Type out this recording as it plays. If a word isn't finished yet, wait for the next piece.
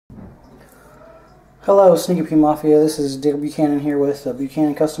Hello, Sneaky P Mafia. This is Dick Buchanan here with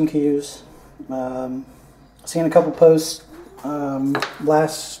Buchanan Custom Cues. Seen a couple posts I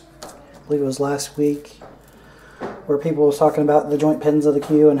believe it was last week, where people was talking about the joint pins of the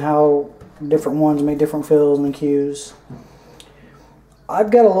cue and how different ones make different feels in the cues. I've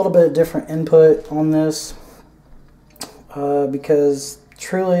got a little bit of different input on this because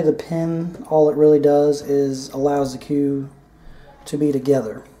truly the pin, all it really does is allows the cue to be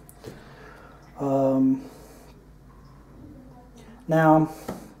together. Now,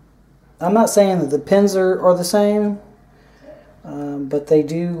 I'm not saying that the pins are the same, but they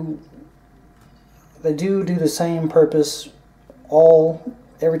do the same purpose.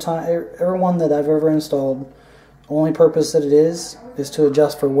 Every one that I've ever installed, the only purpose that it is to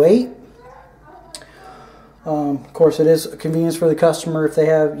adjust for weight. Of course, it is a convenience for the customer if they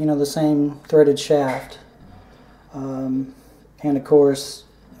have the same threaded shaft, and of course,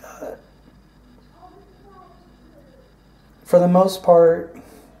 for the most part,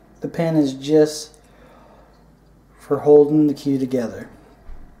 the pin is just for holding the cue together.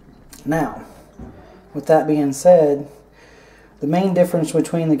 Now, with that being said, the main difference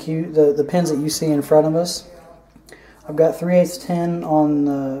between the pins that you see in front of us, I've got 3/8 10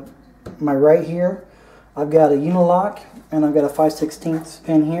 on my right here. I've got a Unilock and I've got a 5/16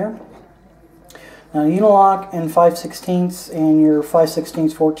 pin here. Now, Unilock and 5/16 and your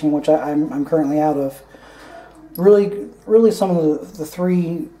 5/16 14, which I'm currently out of, really some of the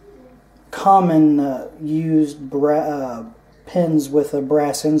three common used pins with a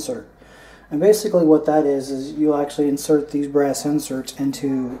brass insert. And basically what that is you'll actually insert these brass inserts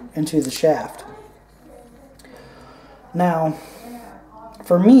into the shaft. Now,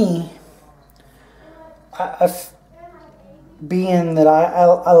 for me, being that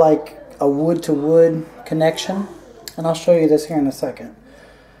I like a wood-to-wood connection, and I'll show you this here in a second.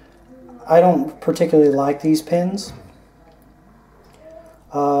 I don't particularly like these pins.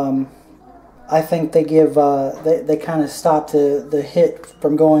 I think they give they kind of stop the hit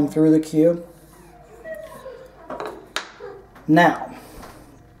from going through the cue. Now,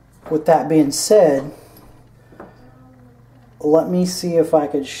 with that being said, let me see if I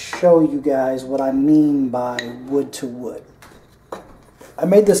could show you guys what I mean by wood to wood. I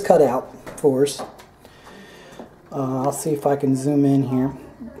made this cutout for us. I'll see if I can zoom in here.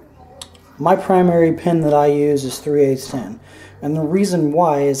 My primary pin that I use is 3/8 10. And the reason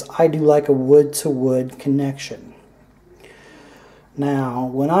why is I do like a wood-to-wood connection. Now,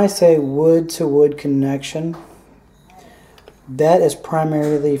 when I say wood-to-wood connection, that is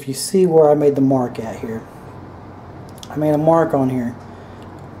primarily, if you see where I made the mark at here. I made a mark on here.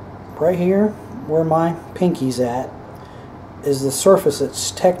 Right here, where my pinky's at, is the surface that's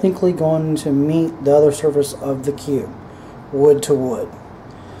technically going to meet the other surface of the cue, wood-to-wood.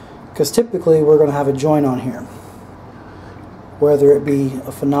 Because typically we're going to have a joint on here, whether it be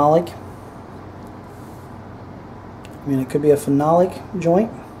a phenolic. It could be a phenolic joint,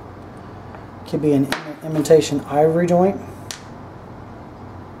 it could be an imitation ivory joint,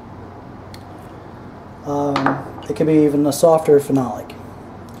 it could be even a softer phenolic.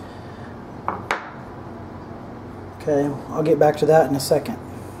 Okay, I'll get back to that in a second.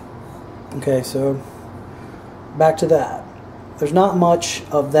 Okay, so back to that. There's not much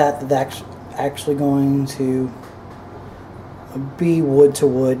of that's actually going to be wood to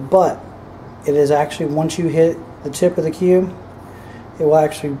wood, but it is actually, once you hit the tip of the cue, it will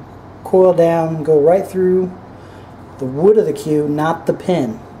actually coil down, go right through the wood of the cue, not the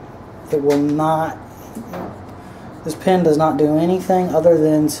pin. It will not, this pin does not do anything other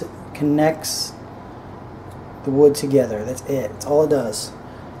than connects the wood together. That's it. That's all it does.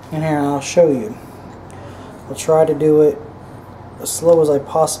 And here, I'll show you. I'll try to do it as slow as I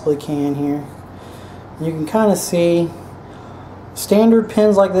possibly can here. You can kind of see standard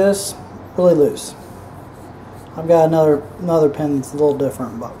pins like this, really loose. I've got another pin that's a little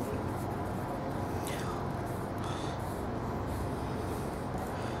different, but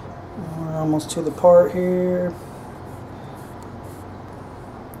we're almost to the part here.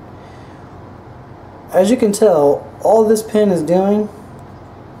 As you can tell, all this pin is doing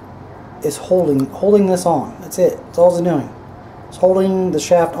is holding this on. That's it. That's all it's doing. It's holding the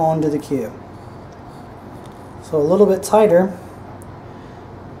shaft onto the cue. So a little bit tighter,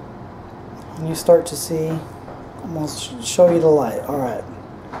 and you start to see, I'm going to show you the light. Alright,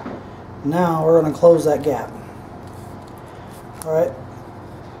 now we're going to close that gap. Alright,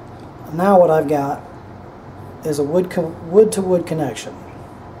 now what I've got is a wood to wood connection.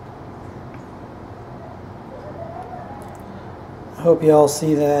 I hope you all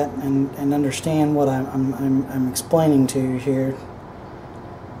see that and understand what I'm explaining to you here.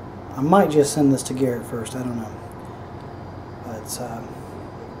 I might just send this to Garrett first, I don't know. But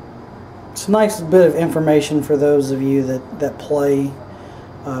it's a nice bit of information for those of you that play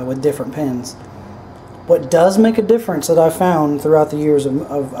with different pins. What does make a difference that I've found throughout the years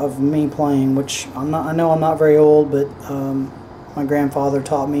of me playing, which I know I'm not very old, but my grandfather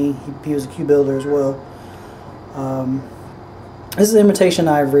taught me. He was a cue builder as well. This is imitation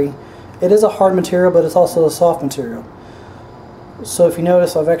ivory. It is a hard material, but it's also a soft material. So if you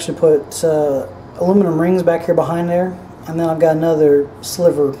notice, I've actually put aluminum rings back here behind there, and then I've got another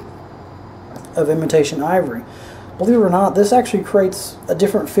sliver of imitation ivory. Believe it or not, this actually creates a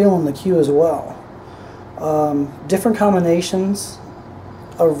different feel in the cue as well. Different combinations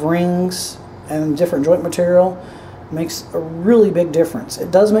of rings and different joint material makes a really big difference. It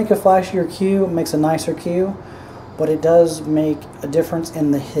does make a flashier cue, it makes a nicer cue, but it does make a difference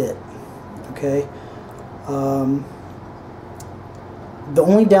in the hit. Okay. The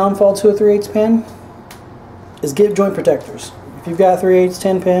only downfall to a 3/8 pin is get joint protectors. If you've got a 3/8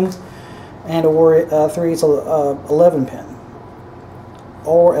 10 pin and a 3/8 11 pin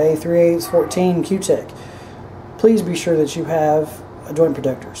or a 3/8 14 Q-Tech, please be sure that you have joint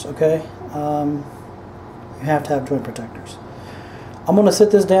protectors. Okay. You have to have joint protectors. I'm going to sit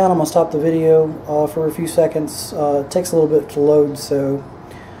this down. I'm going to stop the video for a few seconds. It takes a little bit to load, so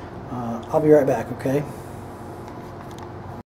I'll be right back, okay?